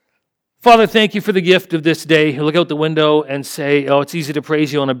Father, thank you for the gift of this day. You look out the window and say, oh, it's easy to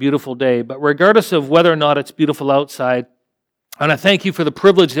praise you on a beautiful day. But regardless of whether or not it's beautiful outside, and I thank you for the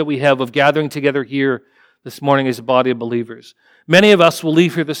privilege that we have of gathering together here this morning as a body of believers. Many of us will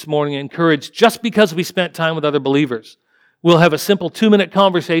leave here this morning encouraged just because we spent time with other believers. We'll have a simple 2-minute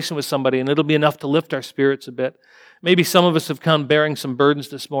conversation with somebody, and it'll be enough to lift our spirits a bit. Maybe some of us have come bearing some burdens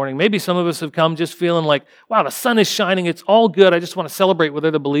this morning. Maybe some of us have come just feeling like, wow, the sun is shining. It's all good. I just want to celebrate with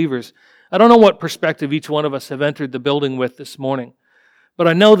other believers. I don't know what perspective each one of us have entered the building with this morning. But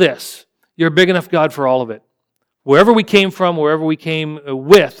I know this. You're a big enough God for all of it. Wherever we came from, wherever we came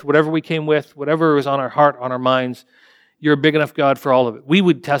with, whatever we came with, whatever was on our heart, on our minds, you're a big enough God for all of it. We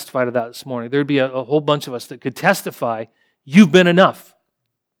would testify to that this morning. There'd be a whole bunch of us that could testify, you've been enough.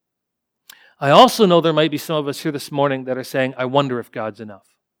 I also know there might be some of us here this morning that are saying, I wonder if God's enough.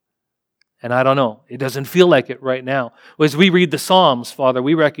 And I don't know. It doesn't feel like it right now. As we read the Psalms, Father,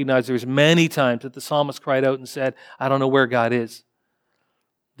 we recognize there's many times that the psalmist cried out and said, I don't know where God is.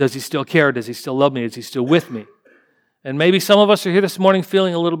 Does he still care? Does he still love me? Is he still with me? And maybe some of us are here this morning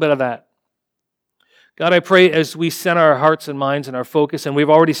feeling a little bit of that. God, I pray as we center our hearts and minds and our focus, and we've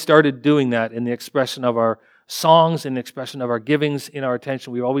already started doing that in the expression of our songs, in the expression of our givings, in our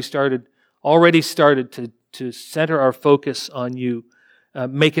attention. We've already started to center our focus on you.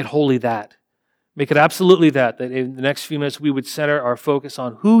 Make it wholly that. Make it absolutely that in the next few minutes we would center our focus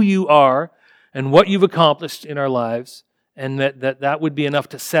on who you are and what you've accomplished in our lives, and that would be enough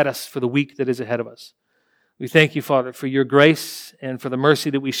to set us for the week that is ahead of us. We thank you, Father, for your grace and for the mercy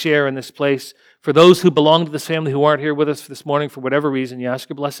that we share in this place. For those who belong to this family who aren't here with us this morning for whatever reason, you ask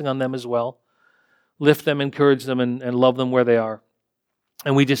your blessing on them as well. Lift them, encourage them, and love them where they are.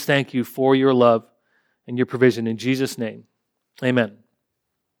 And we just thank you for your love and your provision. In Jesus' name, amen.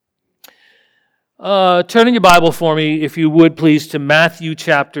 Turn in your Bible for me, if you would, please, to Matthew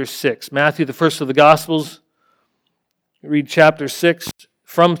chapter 6. Matthew, the first of the Gospels. Read chapter 6,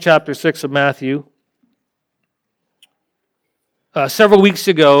 from chapter 6 of Matthew. Several weeks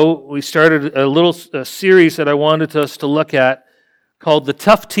ago, we started a little series that I wanted us to look at called The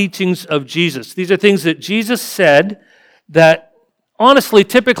Tough Teachings of Jesus. These are things that Jesus said that, honestly,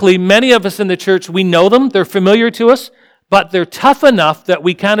 typically, many of us in the church, we know them, they're familiar to us, but they're tough enough that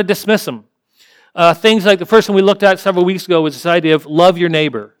we kind of dismiss them. Things like the first one we looked at several weeks ago was this idea of love your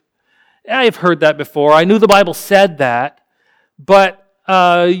neighbor. I've heard that before. I knew the Bible said that, but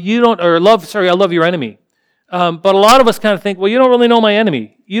I love your enemy. But a lot of us kind of think, well, you don't really know my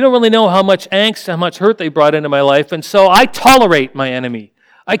enemy. You don't really know how much angst, how much hurt they brought into my life, and so I tolerate my enemy.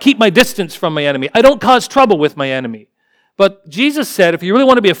 I keep my distance from my enemy. I don't cause trouble with my enemy. But Jesus said, if you really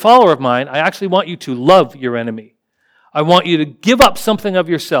want to be a follower of mine, I actually want you to love your enemy. I want you to give up something of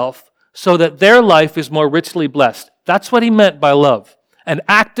yourself so that their life is more richly blessed. That's what he meant by love. An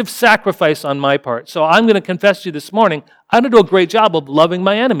active sacrifice on my part. So I'm going to confess to you this morning, I don't do a great job of loving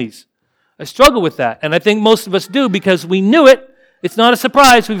my enemies. I struggle with that, and I think most of us do because we knew it. It's not a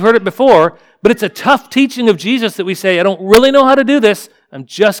surprise. We've heard it before, but it's a tough teaching of Jesus that we say, I don't really know how to do this. I'm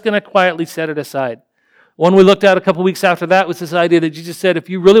just going to quietly set it aside. One we looked at a couple weeks after that was this idea that Jesus said, if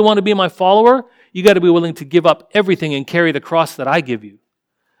you really want to be my follower, you got to be willing to give up everything and carry the cross that I give you.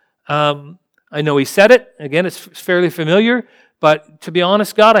 I know he said it. Again, it's fairly familiar, but to be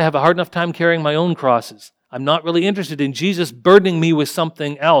honest, God, I have a hard enough time carrying my own crosses. I'm not really interested in Jesus burdening me with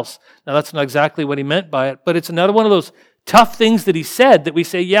something else. Now, that's not exactly what he meant by it, but it's another one of those tough things that he said that we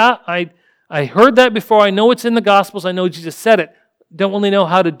say, yeah, I heard that before. I know it's in the Gospels. I know Jesus said it. Don't really know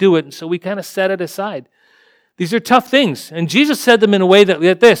how to do it, and so we kind of set it aside. These are tough things, and Jesus said them in a way that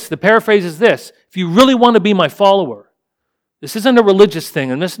the paraphrase is this, if you really want to be my follower, this isn't a religious thing,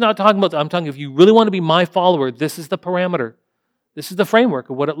 and this is not talking about, I'm talking if you really want to be my follower, this is the parameter. This is the framework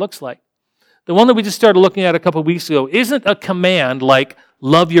of what it looks like. The one that we just started looking at a couple of weeks ago isn't a command like,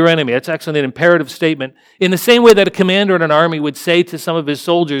 love your enemy. It's actually an imperative statement. In the same way that a commander in an army would say to some of his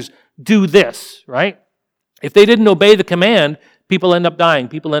soldiers, do this, right? If they didn't obey the command, people end up dying.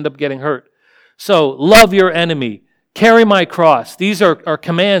 People end up getting hurt. So, love your enemy. Carry my cross. These are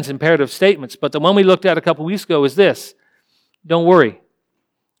commands, imperative statements. But the one we looked at a couple of weeks ago is this. Don't worry.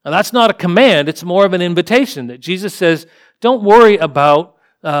 Now, that's not a command. It's more of an invitation that Jesus says, don't worry about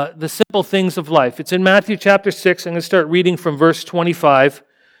the simple things of life. It's in Matthew chapter 6. I'm going to start reading from verse 25.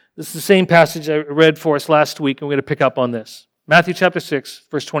 This is the same passage I read for us last week, and we're going to pick up on this. Matthew chapter 6,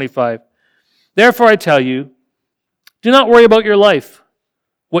 verse 25. Therefore I tell you, do not worry about your life,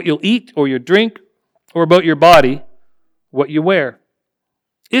 what you'll eat or your drink, or about your body, what you wear.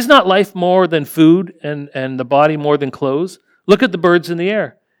 Is not life more than food and the body more than clothes? Look at the birds in the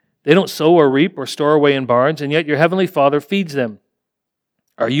air. They don't sow or reap or store away in barns, and yet your heavenly Father feeds them.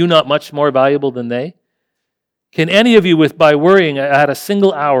 Are you not much more valuable than they? Can any of you, by worrying, add a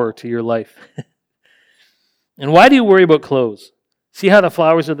single hour to your life? And why do you worry about clothes? See how the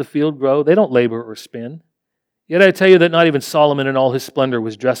flowers of the field grow? They don't labor or spin. Yet I tell you that not even Solomon in all his splendor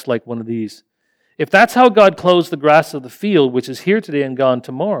was dressed like one of these. If that's how God clothes the grass of the field, which is here today and gone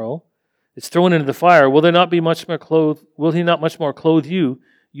tomorrow, it's thrown into the fire, will he not much more clothe you,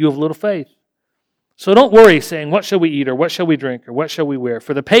 you of little faith? So don't worry, saying, what shall we eat, or what shall we drink, or what shall we wear?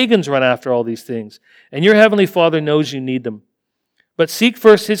 For the pagans run after all these things, and your heavenly Father knows you need them. But seek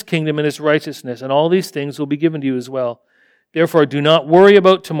first his kingdom and his righteousness, and all these things will be given to you as well. Therefore do not worry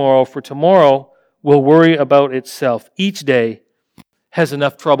about tomorrow, for tomorrow will worry about itself. Each day has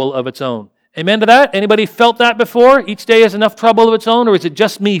enough trouble of its own. Amen to that? Anybody felt that before? Each day has enough trouble of its own, or is it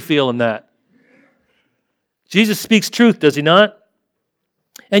just me feeling that? Jesus speaks truth, does he not?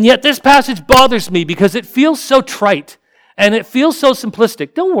 And yet this passage bothers me because it feels so trite and it feels so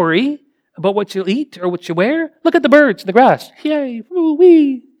simplistic. Don't worry about what you'll eat or what you wear. Look at the birds in the grass. Yay,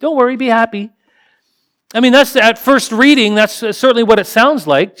 woo-wee. Don't worry, be happy. I mean, that's at first reading, that's certainly what it sounds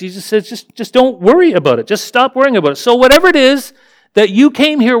like. Jesus says, just don't worry about it. Just stop worrying about it. So whatever it is that you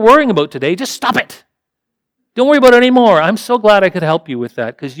came here worrying about today, just stop it. Don't worry about it anymore. I'm so glad I could help you with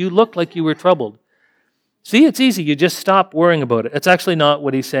that because you looked like you were troubled. See, it's easy. You just stop worrying about it. It's actually not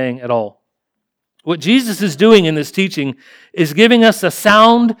what he's saying at all. What Jesus is doing in this teaching is giving us a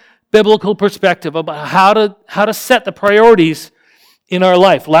sound biblical perspective about how to set the priorities in our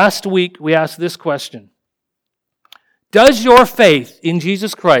life. Last week, we asked this question. Does your faith in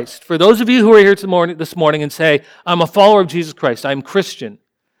Jesus Christ, for those of you who are here this morning and say, I'm a follower of Jesus Christ, I'm Christian,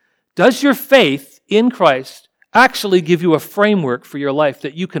 does your faith in Christ actually give you a framework for your life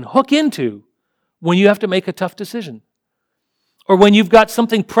that you can hook into when you have to make a tough decision? Or when you've got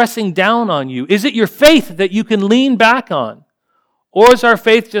something pressing down on you? Is it your faith that you can lean back on? Or is our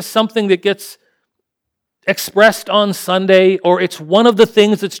faith just something that gets expressed on Sunday, or it's one of the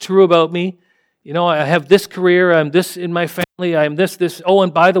things that's true about me? You know, I have this career, I'm this in my family, I'm this. Oh,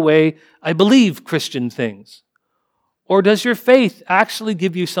 and by the way, I believe Christian things. Or does your faith actually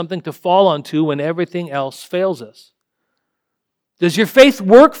give you something to fall onto when everything else fails us? Does your faith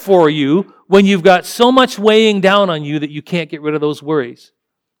work for you when you've got so much weighing down on you that you can't get rid of those worries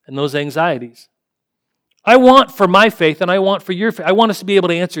and those anxieties? I want for my faith and I want for your faith, I want us to be able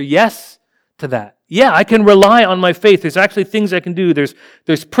to answer yes to that. Yeah, I can rely on my faith. There's actually things I can do.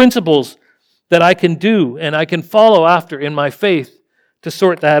 There's principles that I can do and I can follow after in my faith to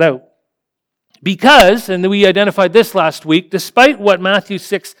sort that out. Because, and we identified this last week, despite what Matthew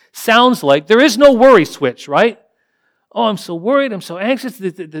 6 sounds like, there is no worry switch, right? Oh, I'm so worried, I'm so anxious,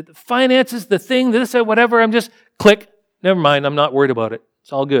 the finances, the thing, this, whatever, I'm just, click, never mind, I'm not worried about it.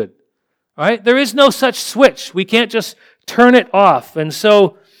 It's all good. All right? There is no such switch. We can't just turn it off. And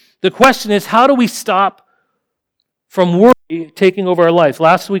so the question is, how do we stop from worry taking over our life?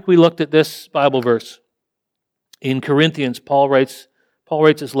 Last week we looked at this Bible verse. In Corinthians, Paul writes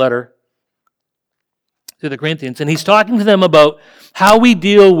this letter to the Corinthians, and he's talking to them about how we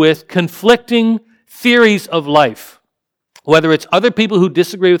deal with conflicting theories of life. Whether it's other people who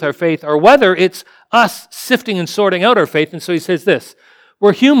disagree with our faith, or whether it's us sifting and sorting out our faith. And so he says this,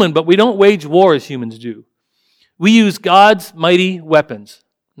 we're human, but we don't wage war as humans do. We use God's mighty weapons,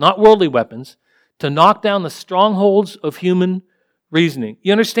 not worldly weapons, to knock down the strongholds of human reasoning.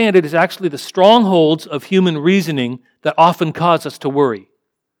 You understand, it is actually the strongholds of human reasoning that often cause us to worry.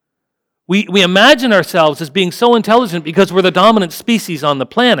 We imagine ourselves as being so intelligent because we're the dominant species on the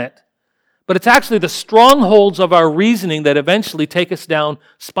planet, but it's actually the strongholds of our reasoning that eventually take us down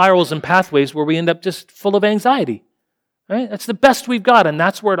spirals and pathways where we end up just full of anxiety. Right? That's the best we've got, and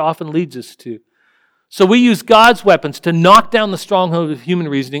that's where it often leads us to. So we use God's weapons to knock down the stronghold of human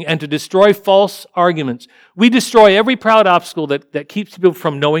reasoning and to destroy false arguments. We destroy every proud obstacle that keeps people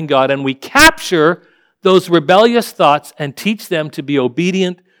from knowing God, and we capture those rebellious thoughts and teach them to be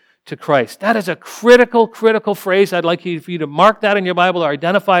obedient to Christ. That is a critical phrase. I'd like for you to mark that in your Bible or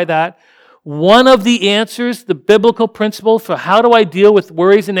identify that. One of the answers, the biblical principle for how do I deal with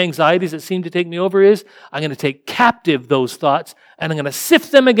worries and anxieties that seem to take me over is I'm going to take captive those thoughts and I'm going to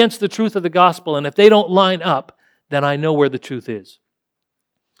sift them against the truth of the gospel. And if they don't line up, then I know where the truth is.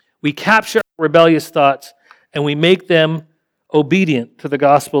 We capture rebellious thoughts and we make them obedient to the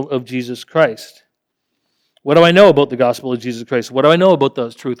gospel of Jesus Christ. What do I know about the gospel of Jesus Christ? What do I know about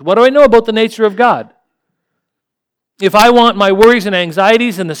those truths? What do I know about the nature of God? If I want my worries and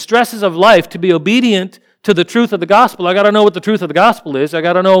anxieties and the stresses of life to be obedient to the truth of the gospel, I got to know what the truth of the gospel is. I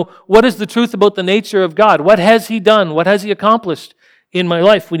got to know what is the truth about the nature of God. What has He done? What has He accomplished in my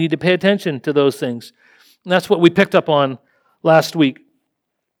life? We need to pay attention to those things. And that's what we picked up on last week.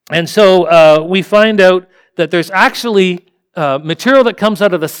 And so we find out that there's actually material that comes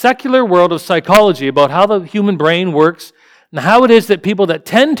out of the secular world of psychology about how the human brain works and how it is that people that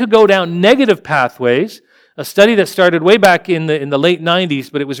tend to go down negative pathways, a study that started way back in the late 90s,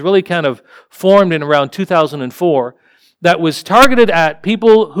 but it was really kind of formed in around 2004, that was targeted at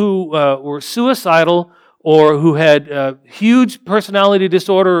people who were suicidal or who had huge personality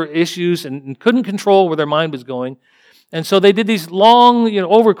disorder issues and couldn't control where their mind was going. And so they did these long,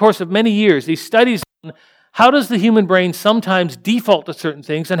 over the course of many years, these studies on how does the human brain sometimes default to certain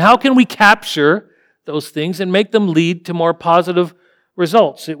things, and how can we capture those things and make them lead to more positive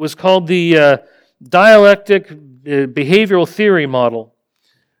results. It was called the dialectic behavioral theory model,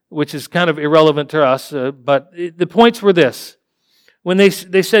 which is kind of irrelevant to us, but the points were this. When they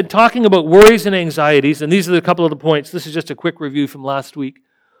said, talking about worries and anxieties, and these are a couple of the points, this is just a quick review from last week.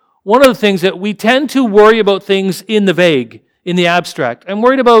 One of the things that we tend to worry about things in the vague, in the abstract. I'm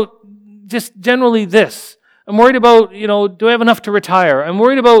worried about just generally this. I'm worried about, do I have enough to retire? I'm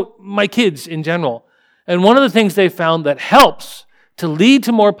worried about my kids in general. And one of the things they found that helps to lead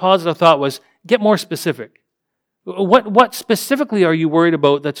to more positive thought was get more specific. What specifically are you worried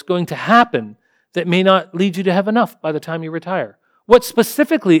about that's going to happen that may not lead you to have enough by the time you retire? What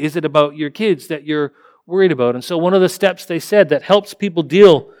specifically is it about your kids that you're worried about? And so one of the steps they said that helps people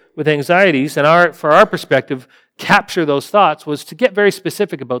deal with anxieties and for our perspective, capture those thoughts was to get very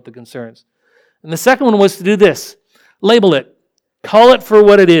specific about the concerns. And the second one was to do this. Label it. Call it for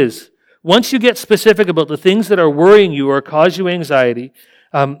what it is. Once you get specific about the things that are worrying you or cause you anxiety,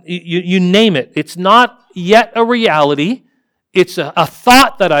 you name it. It's not yet a reality. It's a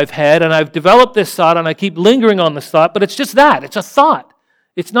thought that I've had, and I've developed this thought, and I keep lingering on this thought, but it's just that. It's a thought.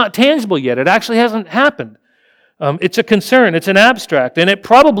 It's not tangible yet. It actually hasn't happened. It's a concern. It's an abstract, and it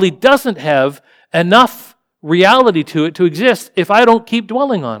probably doesn't have enough reality to it to exist if I don't keep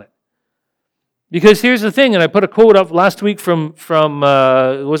dwelling on it. Because here's the thing, and I put a quote up last week from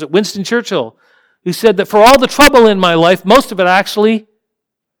was it Winston Churchill, who said that for all the trouble in my life, most of it actually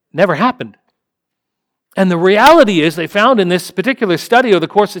never happened. And the reality is, they found in this particular study over the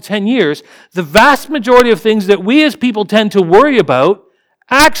course of 10 years, the vast majority of things that we as people tend to worry about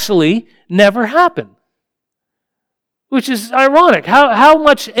actually never happen. Which is ironic. How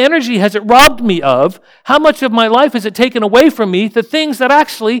much energy has it robbed me of? How much of my life has it taken away from me? The things that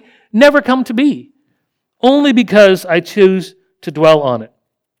actually never come to be. Only because I choose to dwell on it.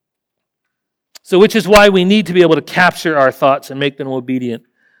 So which is why we need to be able to capture our thoughts and make them obedient.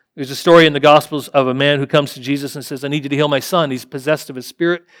 There's a story in the Gospels of a man who comes to Jesus and says, I need you to heal my son. He's possessed of a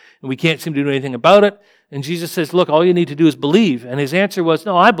spirit, and we can't seem to do anything about it. And Jesus says, look, all you need to do is believe. And his answer was,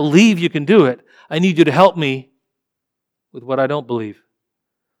 no, I believe you can do it. I need you to help me with what I don't believe.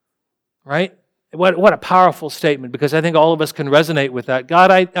 Right? What a powerful statement, because I think all of us can resonate with that.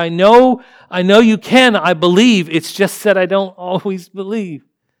 God, I know you can. I believe. It's just that I don't always believe.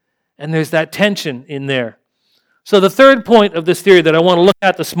 And there's that tension in there. So the third point of this theory that I want to look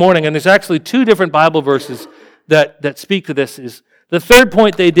at this morning, and there's actually two different Bible verses that speak to this, is the third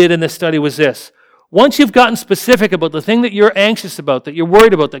point they did in this study was this. Once you've gotten specific about the thing that you're anxious about, that you're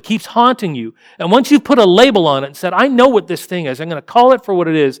worried about, that keeps haunting you, and once you've put a label on it and said, I know what this thing is, I'm going to call it for what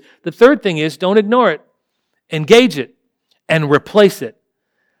it is, the third thing is don't ignore it. Engage it and replace it.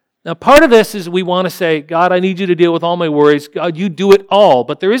 Now, part of this is we want to say, God, I need you to deal with all my worries. God, you do it all.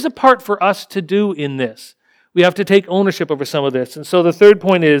 But there is a part for us to do in this. We have to take ownership over some of this. And so the third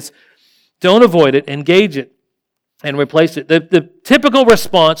point is don't avoid it, engage it, and replace it. The typical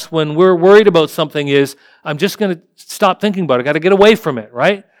response when we're worried about something is, I'm just going to stop thinking about it. I've got to get away from it,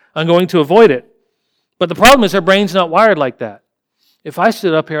 right? I'm going to avoid it. But the problem is our brain's not wired like that. If I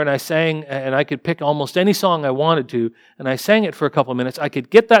stood up here and I sang, and I could pick almost any song I wanted to, and I sang it for a couple of minutes, I could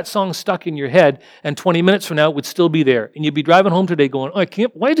get that song stuck in your head, and 20 minutes from now it would still be there. And you'd be driving home today going, I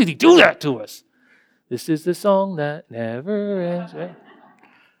can't, why did he do that to us? This is the song that never ends, right?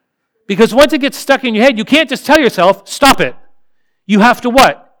 Because once it gets stuck in your head, you can't just tell yourself, stop it. You have to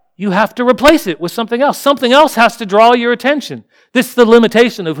what? You have to replace it with something else. Something else has to draw your attention. This is the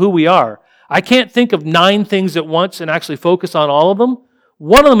limitation of who we are. I can't think of 9 things at once and actually focus on all of them.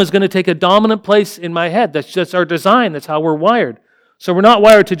 One of them is going to take a dominant place in my head. That's just our design. That's how we're wired. So we're not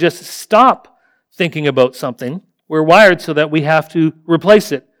wired to just stop thinking about something. We're wired so that we have to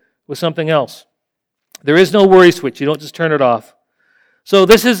replace it with something else. There is no worry switch. You don't just turn it off. So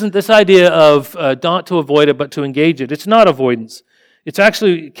this isn't this idea of not to avoid it, but to engage it. It's not avoidance. It's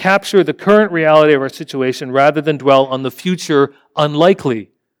actually capture the current reality of our situation rather than dwell on the future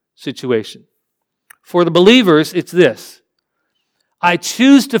unlikely situation. For the believers, it's this. I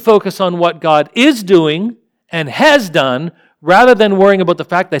choose to focus on what God is doing and has done rather than worrying about the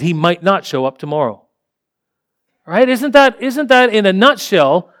fact that he might not show up tomorrow. Right? Isn't that in a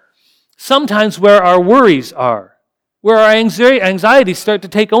nutshell sometimes where our worries are? Where our anxieties start to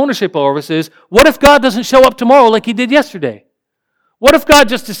take ownership over us is, what if God doesn't show up tomorrow like he did yesterday? What if God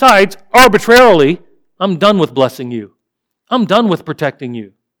just decides arbitrarily, I'm done with blessing you. I'm done with protecting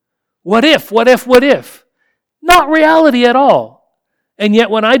you. What if? Not reality at all. And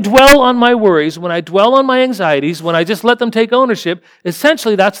yet when I dwell on my worries, when I dwell on my anxieties, when I just let them take ownership,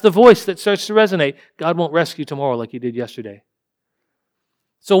 essentially that's the voice that starts to resonate. God won't rescue tomorrow like he did yesterday.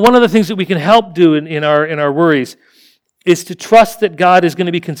 So one of the things that we can help do in our worries is to trust that God is going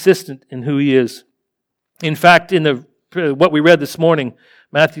to be consistent in who he is. In fact, in what we read this morning,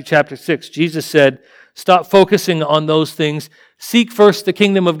 Matthew chapter 6, Jesus said, stop focusing on those things. Seek first the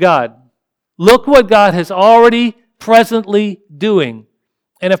kingdom of God. Look what God has already presently doing.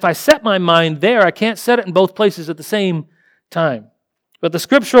 And if I set my mind there, I can't set it in both places at the same time. But the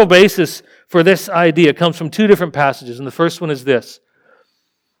scriptural basis for this idea comes from two different passages. And the first one is this.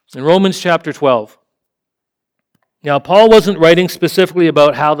 In Romans chapter 12. Now, Paul wasn't writing specifically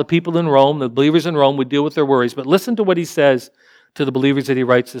about how the people in Rome, the believers in Rome, would deal with their worries. But listen to what he says to the believers that he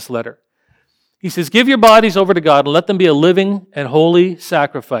writes this letter. He says, give your bodies over to God and let them be a living and holy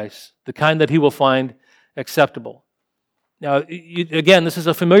sacrifice, the kind that he will find acceptable. Now, again, this is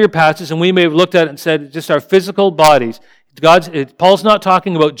a familiar passage, and we may have looked at it and said, just our physical bodies. Paul's not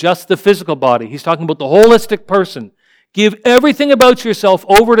talking about just the physical body. He's talking about the holistic person. Give everything about yourself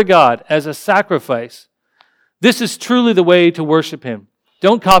over to God as a sacrifice. This is truly the way to worship him.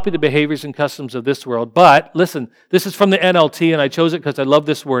 Don't copy the behaviors and customs of this world. But, listen, this is from the NLT, and I chose it because I love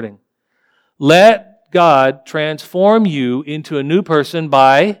this wording. Let God transform you into a new person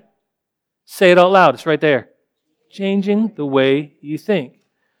by, say it out loud, it's right there, changing the way you think.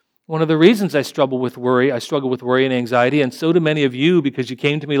 One of the reasons I struggle with worry and anxiety, and so do many of you, because you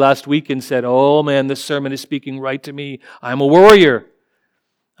came to me last week and said, oh man, this sermon is speaking right to me. I'm a worrier.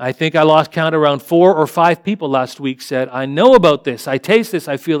 I think I lost count around 4 or 5 people last week said, I know about this, I taste this,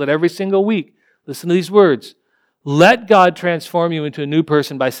 I feel it every single week. Listen to these words. Let God transform you into a new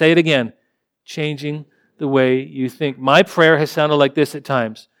person by, say it again, changing the way you think. My prayer has sounded like this at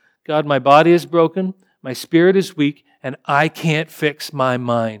times. God, my body is broken, my spirit is weak, and I can't fix my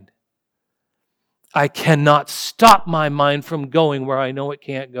mind. I cannot stop my mind from going where I know it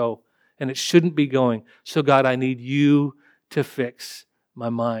can't go, and it shouldn't be going. So God, I need you to fix my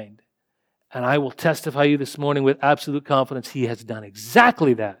mind. And I will testify you this morning with absolute confidence, he has done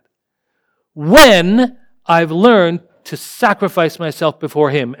exactly that. When I've learned to sacrifice myself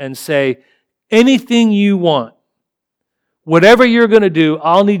before him and say, anything you want, whatever you're going to do,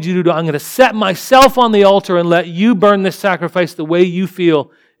 I'll need you to do. I'm going to set myself on the altar and let you burn this sacrifice the way you feel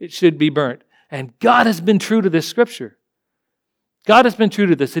it should be burnt. And God has been true to this scripture. God has been true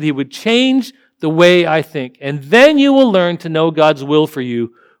to this, that he would change the way I think. And then you will learn to know God's will for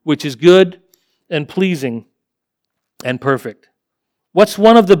you, which is good and pleasing and perfect. What's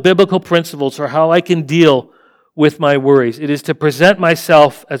one of the biblical principles for how I can deal with my worries? It is to present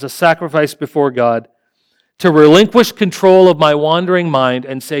myself as a sacrifice before God, to relinquish control of my wandering mind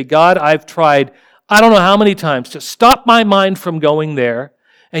and say, God, I've tried, I don't know how many times, to stop my mind from going there,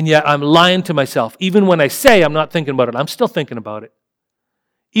 and yet I'm lying to myself. Even when I say I'm not thinking about it, I'm still thinking about it.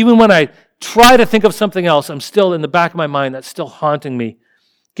 Even when I try to think of something else, I'm still in the back of my mind, that's still haunting me.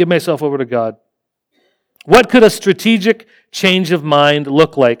 Give myself over to God. What could a strategic change of mind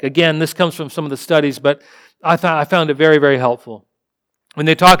look like? Again, this comes from some of the studies, but I found it very, very helpful. When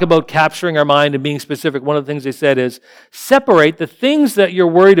they talk about capturing our mind and being specific, one of the things they said is separate the things that you're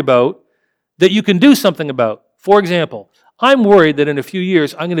worried about that you can do something about. For example, I'm worried that in a few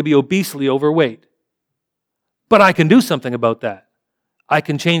years I'm going to be obesely overweight. But I can do something about that. I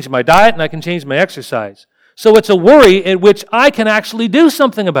can change my diet and I can change my exercise. So it's a worry in which I can actually do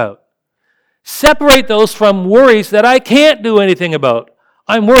something about. Separate those from worries that I can't do anything about.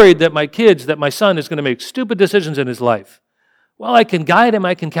 I'm worried that my son is going to make stupid decisions in his life. Well, I can guide him,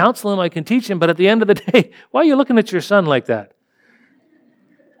 I can counsel him, I can teach him, but at the end of the day, why are you looking at your son like that?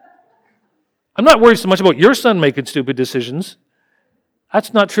 I'm not worried so much about your son making stupid decisions.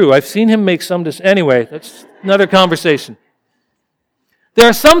 That's not true. I've seen him make some decisions. Anyway, that's another conversation. There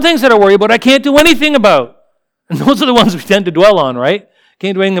are some things that I worry about I can't do anything about. And those are the ones we tend to dwell on, right?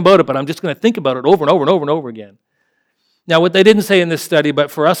 Can't do anything about it, but I'm just going to think about it over and over and over and over again. Now, what they didn't say in this study,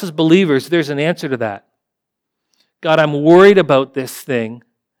 but for us as believers, there's an answer to that. God, I'm worried about this thing,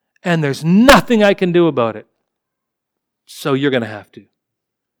 and there's nothing I can do about it. So you're going to have to.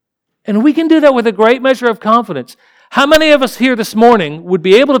 And we can do that with a great measure of confidence. How many of us here this morning would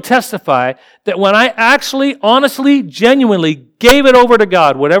be able to testify that when I actually, honestly, genuinely gave it over to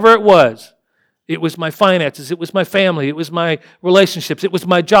God, whatever it was my finances, it was my family, it was my relationships, it was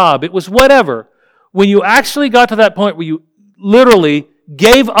my job, it was whatever. When you actually got to that point where you literally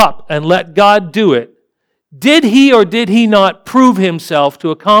gave up and let God do it, did He or did He not prove Himself to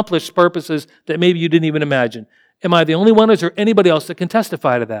accomplish purposes that maybe you didn't even imagine? Am I the only one, or is there anybody else that can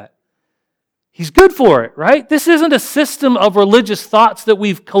testify to that? He's good for it, right? This isn't a system of religious thoughts that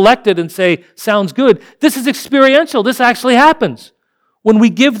we've collected and say, sounds good. This is experiential. This actually happens. When we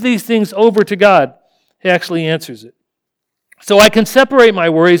give these things over to God, He actually answers it. So I can separate my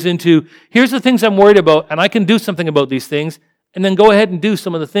worries into, here's the things I'm worried about, and I can do something about these things, and then go ahead and do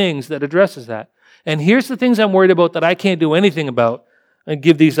some of the things that addresses that. And here's the things I'm worried about that I can't do anything about, and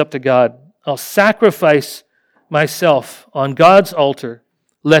give these up to God. I'll sacrifice myself on God's altar.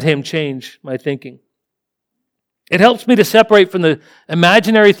 Let Him change my thinking. It helps me to separate from the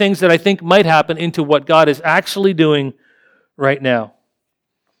imaginary things that I think might happen into what God is actually doing right now.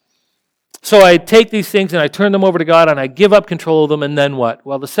 So I take these things and I turn them over to God and I give up control of them, and then what?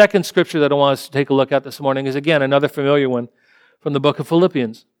 Well, the second scripture that I want us to take a look at this morning is, again, another familiar one from the book of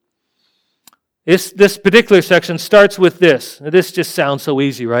Philippians. This particular section starts with this. This just sounds so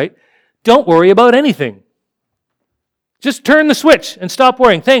easy, right? Don't worry about anything. Just turn the switch and stop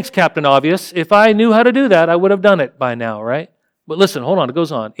worrying. Thanks, Captain Obvious. If I knew how to do that, I would have done it by now, right? But listen, hold on, it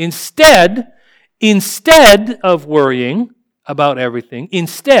goes on. Instead of worrying about everything,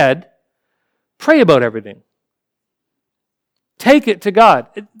 pray about everything. Take it to God.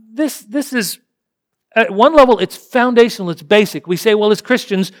 This is, at one level, it's foundational, it's basic. We say, well, as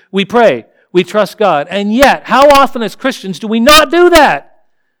Christians, we pray, we trust God. And yet, how often as Christians do we not do that?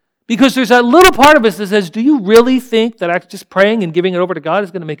 Because there's that little part of us that says, do you really think that just praying and giving it over to God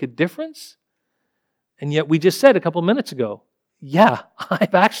is going to make a difference? And yet we just said a couple minutes ago, yeah,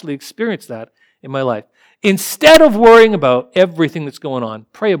 I've actually experienced that in my life. Instead of worrying about everything that's going on,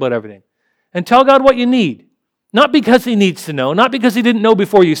 pray about everything. And tell God what you need. Not because He needs to know, not because He didn't know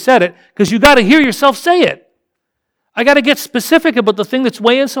before you said it, because you got to hear yourself say it. I got to get specific about the thing that's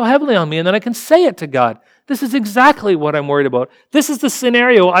weighing so heavily on me, and then I can say it to God. This is exactly what I'm worried about. This is the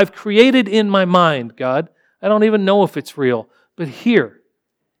scenario I've created in my mind, God. I don't even know if it's real. But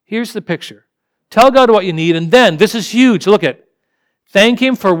here's the picture. Tell God what you need, and then, this is huge, look at, thank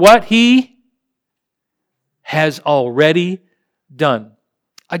Him for what He has already done.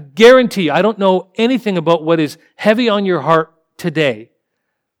 I guarantee you, I don't know anything about what is heavy on your heart today.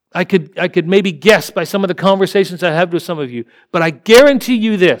 I could maybe guess by some of the conversations I have with some of you, but I guarantee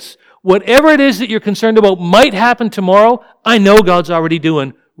you this. Whatever it is that you're concerned about might happen tomorrow, I know God's already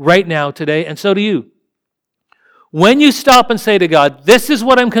doing right now, today, and so do you. When you stop and say to God, this is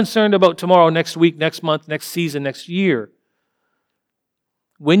what I'm concerned about tomorrow, next week, next month, next season, next year.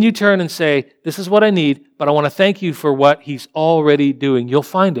 When you turn and say, this is what I need, but I want to thank you for what He's already doing, you'll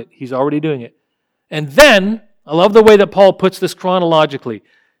find it. He's already doing it. And then, I love the way that Paul puts this chronologically.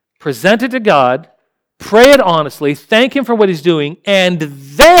 Present it to God, pray it honestly, thank Him for what He's doing, and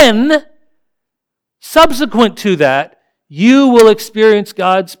then, subsequent to that, you will experience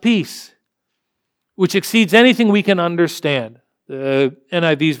God's peace, which exceeds anything we can understand. The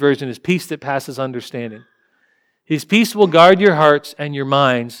NIV's version is peace that passes understanding. His peace will guard your hearts and your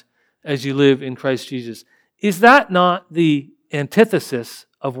minds as you live in Christ Jesus. Is that not the antithesis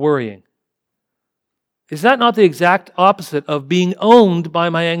of worrying? Is that not the exact opposite of being owned by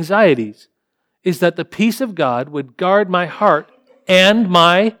my anxieties? Is that the peace of God would guard my heart and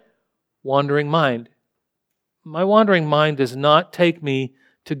my wandering mind. My wandering mind does not take me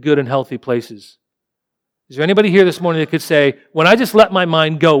to good and healthy places. Is there anybody here this morning that could say, when I just let my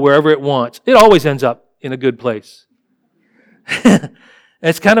mind go wherever it wants, it always ends up in a good place?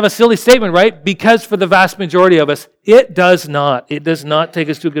 It's kind of a silly statement, right? Because for the vast majority of us, it does not. It does not take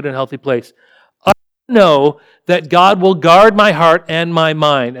us to a good and healthy place. I know that God will guard my heart and my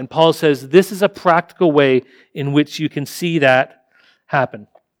mind. And Paul says this is a practical way in which you can see that happen.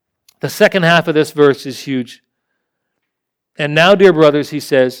 The second half of this verse is huge. And now, dear brothers, he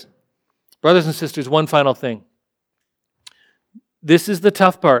says, brothers and sisters, one final thing. This is the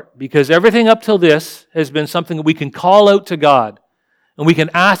tough part, because everything up till this has been something that we can call out to God, and we can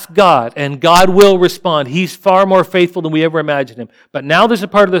ask God, and God will respond. He's far more faithful than we ever imagined Him. But now there's a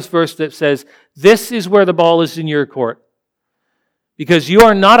part of this verse that says, this is where the ball is in your court, because you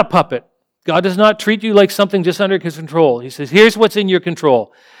are not a puppet. God does not treat you like something just under His control. He says, here's what's in your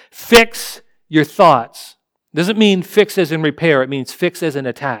control. Fix your thoughts. Doesn't mean fix as in repair. It means fix as in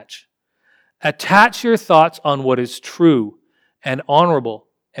attach. Attach your thoughts on what is true and honorable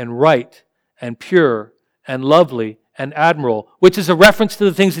and right and pure and lovely and admirable, which is a reference to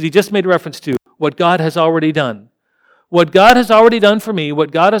the things that he just made reference to, what God has already done. What God has already done for me,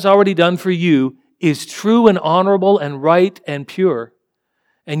 what God has already done for you, is true and honorable and right and pure.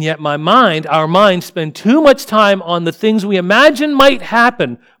 And yet our minds spend too much time on the things we imagine might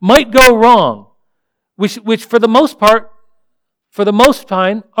happen, might go wrong, which for the most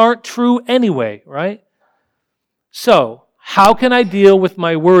time, aren't true anyway, right? So, how can I deal with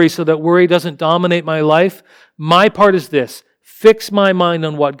my worry so that worry doesn't dominate my life? My part is this: fix my mind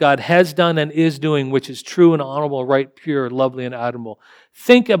on what God has done and is doing, which is true and honorable, right, pure, lovely, and admirable.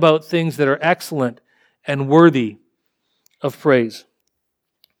 Think about things that are excellent and worthy of praise.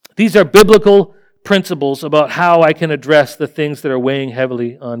 These are biblical principles about how I can address the things that are weighing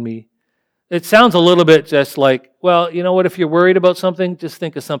heavily on me. It sounds a little bit just like, well, you know what, if you're worried about something, just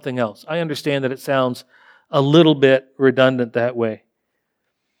think of something else. I understand that it sounds a little bit redundant that way.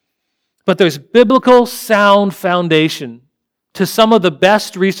 But there's biblical sound foundation to some of the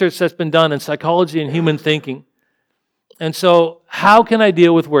best research that's been done in psychology and human thinking. And so, how can I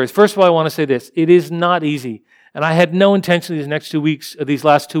deal with worries? First of all, I want to say this: it is not easy. And I had no intention these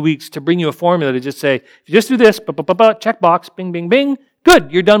last 2 weeks, to bring you a formula to just say, if you just do this, check box, bing, bing, bing,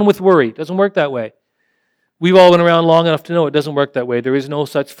 good, you're done with worry. It doesn't work that way. We've all been around long enough to know it doesn't work that way. There is no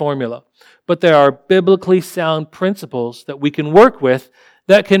such formula. But there are biblically sound principles that we can work with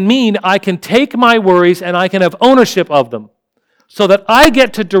that can mean I can take my worries and I can have ownership of them, so that I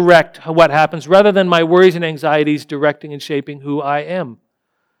get to direct what happens rather than my worries and anxieties directing and shaping who I am.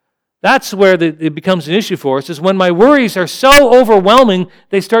 That's where it becomes an issue for us, is when my worries are so overwhelming,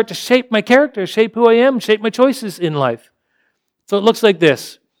 they start to shape my character, shape who I am, shape my choices in life. So it looks like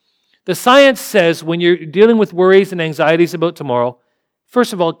this. The science says when you're dealing with worries and anxieties about tomorrow,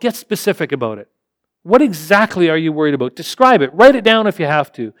 first of all, get specific about it. What exactly are you worried about? Describe it. Write it down if you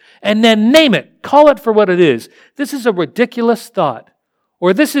have to. And then name it. Call it for what it is. This is a ridiculous thought.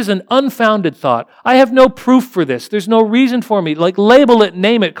 Or this is an unfounded thought. I have no proof for this. There's no reason for me. Label it,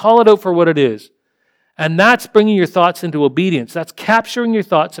 name it, call it out for what it is. And that's bringing your thoughts into obedience. That's capturing your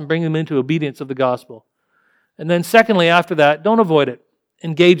thoughts and bringing them into obedience of the gospel. And then secondly, after that, don't avoid it.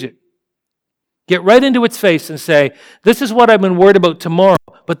 Engage it. Get right into its face and say, this is what I've been worried about tomorrow,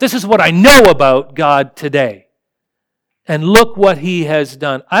 but this is what I know about God today. And look what He has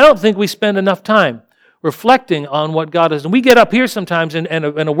done. I don't think we spend enough time reflecting on what God has done. We get up here sometimes and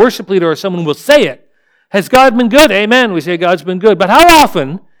a worship leader or someone will say it. Has God been good? Amen. We say God's been good. But how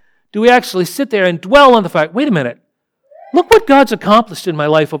often do we actually sit there and dwell on the fact, wait a minute, look what God's accomplished in my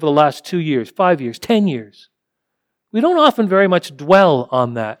life over the last 2 years, 5 years, 10 years. We don't often very much dwell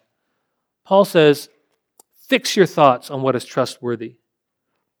on that. Paul says, fix your thoughts on what is trustworthy.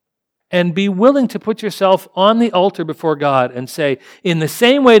 And be willing to put yourself on the altar before God and say, in the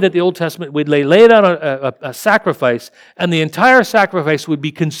same way that the Old Testament would lay down a sacrifice, and the entire sacrifice would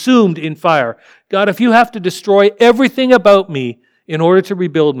be consumed in fire. God, if you have to destroy everything about me in order to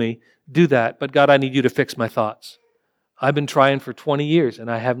rebuild me, do that. But God, I need you to fix my thoughts. I've been trying for 20 years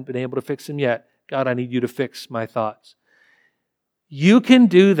and I haven't been able to fix them yet. God, I need you to fix my thoughts. You can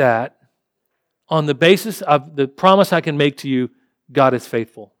do that on the basis of the promise I can make to you, God is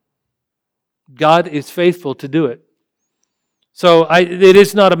faithful. God is faithful to do it. So it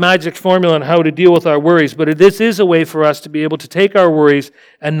is not a magic formula on how to deal with our worries, but this is a way for us to be able to take our worries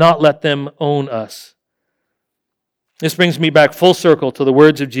and not let them own us. This brings me back full circle to the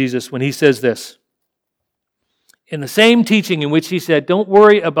words of Jesus when He says this. In the same teaching in which He said, don't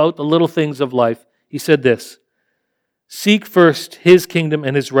worry about the little things of life, He said this, seek first His kingdom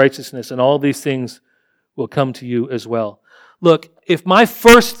and His righteousness, and all these things will come to you as well. Look, if my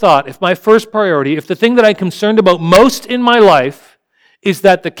first thought, if my first priority, if the thing that I'm concerned about most in my life is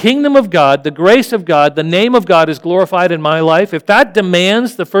that the kingdom of God, the grace of God, the name of God is glorified in my life, if that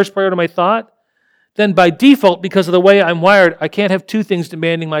demands the first priority of my thought, then by default, because of the way I'm wired, I can't have two things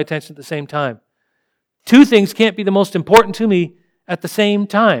demanding my attention at the same time. Two things can't be the most important to me at the same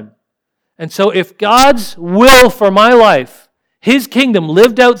time. And so if God's will for my life, His kingdom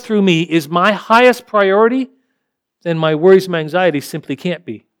lived out through me, is my highest priority, then my worries and my anxieties simply can't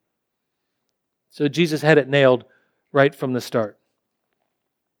be. So Jesus had it nailed right from the start.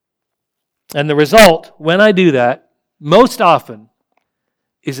 And the result, when I do that, most often,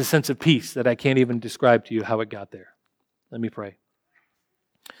 is a sense of peace that I can't even describe to you how it got there. Let me pray.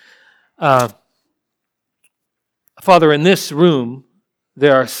 Father, in this room,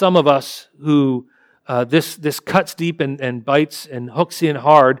 there are some of us who this cuts deep and bites and hooks in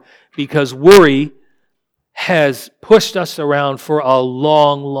hard because worry has pushed us around for a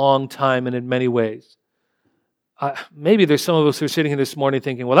long, long time and in many ways. Maybe there's some of us who are sitting here this morning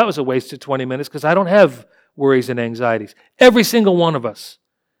thinking, well, that was a waste of 20 minutes because I don't have worries and anxieties. Every single one of us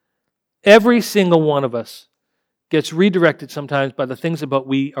gets redirected sometimes by the things about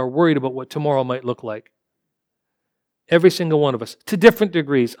we are worried about what tomorrow might look like. Every single one of us, to different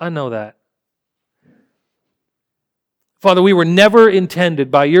degrees. I know that. Father, we were never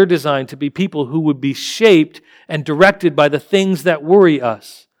intended by your design to be people who would be shaped and directed by the things that worry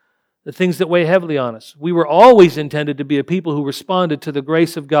us, the things that weigh heavily on us. We were always intended to be a people who responded to the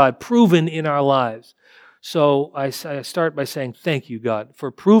grace of God proven in our lives. So I start by saying thank you, God, for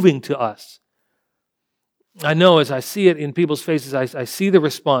proving to us. I know as I see it in people's faces, I see the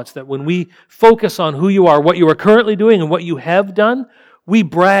response that when we focus on who you are, what you are currently doing, and what you have done, we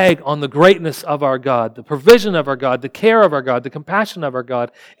brag on the greatness of our God, the provision of our God, the care of our God, the compassion of our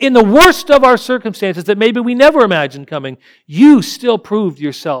God. In the worst of our circumstances that maybe we never imagined coming, you still proved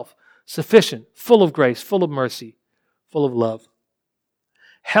yourself sufficient, full of grace, full of mercy, full of love.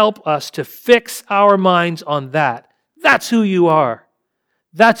 Help us to fix our minds on that. That's who you are.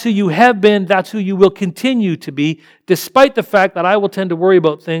 That's who you have been. That's who you will continue to be, despite the fact that I will tend to worry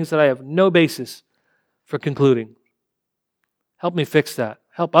about things that I have no basis for concluding. Help me fix that.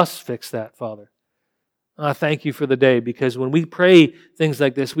 Help us fix that, Father. I thank you for the day, because when we pray things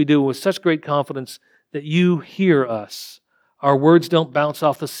like this, we do it with such great confidence that you hear us. Our words don't bounce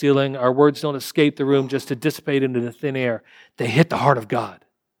off the ceiling. Our words don't escape the room just to dissipate into the thin air. They hit the heart of God.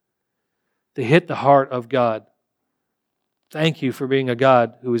 They hit the heart of God. Thank you for being a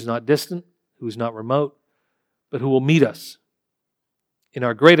God who is not distant, who is not remote, but who will meet us in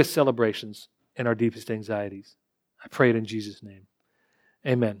our greatest celebrations and our deepest anxieties. I pray it in Jesus' name.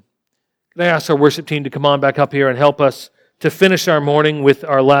 Amen. Can I ask our worship team to come on back up here and help us to finish our morning with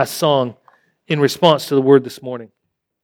our last song in response to the word this morning?